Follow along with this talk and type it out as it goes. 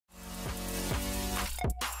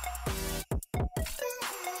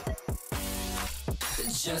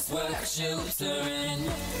Just Work Tutoring.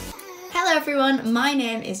 Hello everyone, my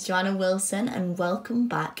name is Joanna Wilson and welcome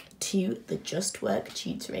back to the Just Work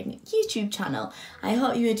Tutoring YouTube channel. I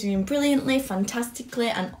hope you are doing brilliantly, fantastically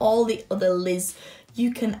and all the other Liz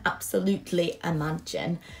you can absolutely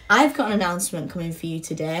imagine. I've got an announcement coming for you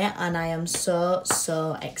today and I am so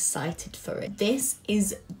excited for it. This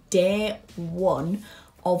is day one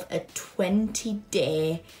of a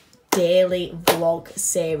 20-day daily vlog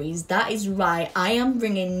series. That is right, I am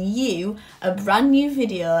bringing you a brand new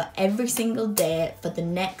video every single day for the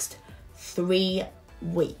next 3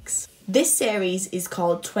 weeks. This series is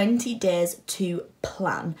called 20 Days to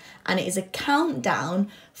Plan and it is a countdown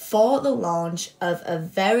for the launch of a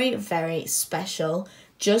very special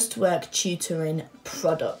Just Work Tutoring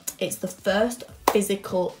product. It's the first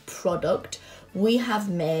physical product we have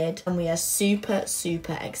made and we are super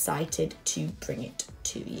excited to bring it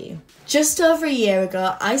to you. Just over a year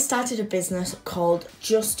ago, I started a business called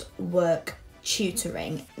Just Work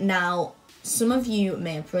Tutoring. Now, some of you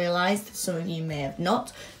may have realised, some of you may have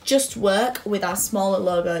not. Just Work with our smaller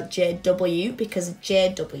logo JW, because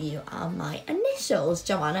JW are my initials,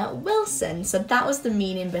 Joanna Wilson. So that was the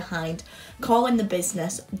meaning behind calling the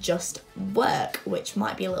business Just Work, which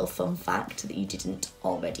might be a little fun fact that you didn't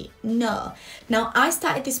already know. Now, I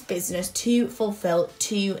started this business to fulfil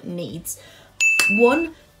 2 needs.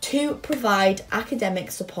 One, to provide academic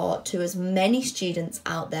support to as many students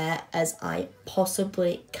out there as I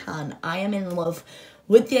possibly can. I am in love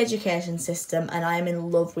with the education system and I am in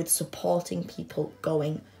love with supporting people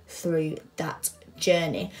going through that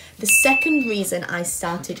journey. The second reason I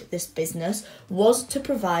started this business was to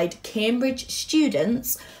provide Cambridge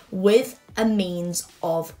students with a means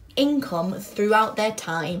of income throughout their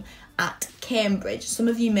time at Cambridge. Some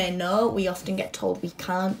of you may know we often get told we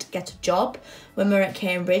can't get a job when we're at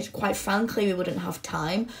Cambridge. Quite frankly, we wouldn't have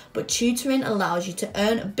time, but tutoring allows you to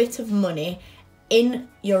earn a bit of money in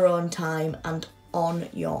your own time and on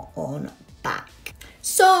your own back.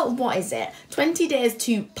 So what is it? 20 Days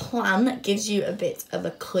to Plan gives you a bit of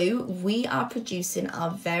a clue. We are producing our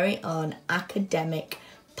very own academic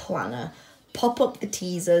planner. Pop up the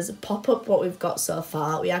teasers, pop up what we've got so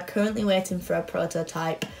far. We are currently waiting for a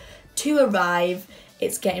prototype to arrive.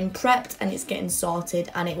 It's getting prepped and it's getting sorted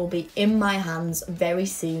and it will be in my hands very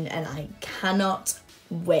soon and I cannot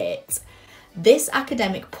wait. This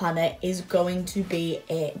academic planner is going to be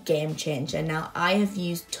a game changer. Now, I have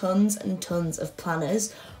used tons and tons of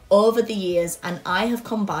planners over the years and I have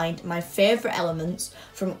combined my favourite elements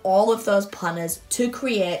from all of those planners to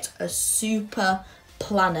create a super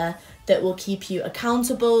planner that will keep you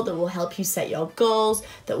accountable, that will help you set your goals,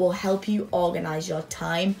 that will help you organise your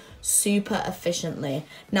time super efficiently.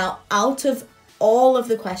 Now, out of all of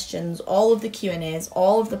the questions, all of the Q&As,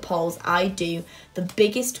 all of the polls I do, the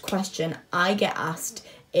biggest question I get asked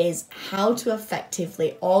is how to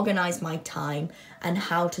effectively organise my time and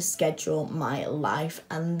how to schedule my life.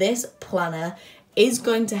 And this planner is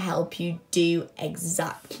going to help you do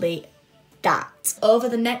exactly that. Over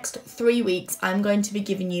the next 3 weeks, I'm going to be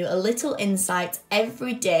giving you a little insight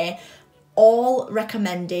every day, all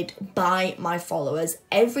recommended by my followers.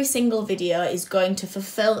 Every single video is going to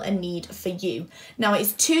fulfill a need for you. Now,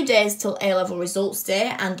 it's 2 days till A-level results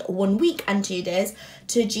day and 1 week and 2 days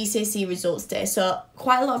to GCSE results day. So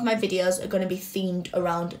quite a lot of my videos are going to be themed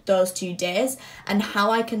around those 2 days and how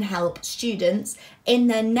I can help students in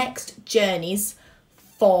their next journeys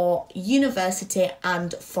for university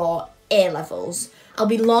and for A-levels. I'll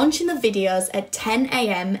be launching the videos at 10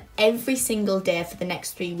 AM every single day for the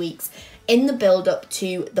next 3 weeks in the build up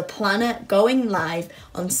to the planner going live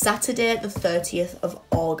on Saturday the 30th of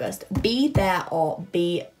August. Be there or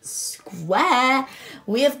be square.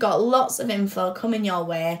 We have got lots of info coming your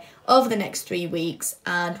way over the next 3 weeks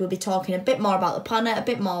and we'll be talking a bit more about the planner, a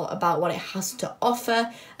bit more about what it has to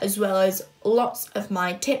offer, as well as lots of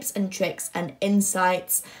my tips and tricks and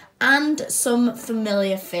insights and some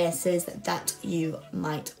familiar faces that you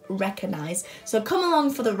might recognise. So come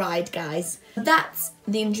along for the ride, guys. That's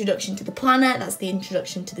the introduction to the planner, that's the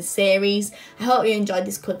introduction to the series. I hope you enjoyed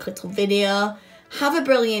this quick little video. Have a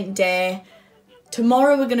brilliant day.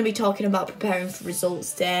 Tomorrow we're going to be talking about preparing for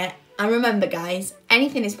results day. And remember, guys,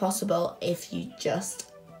 anything is possible if you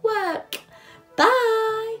just work.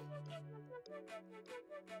 Bye!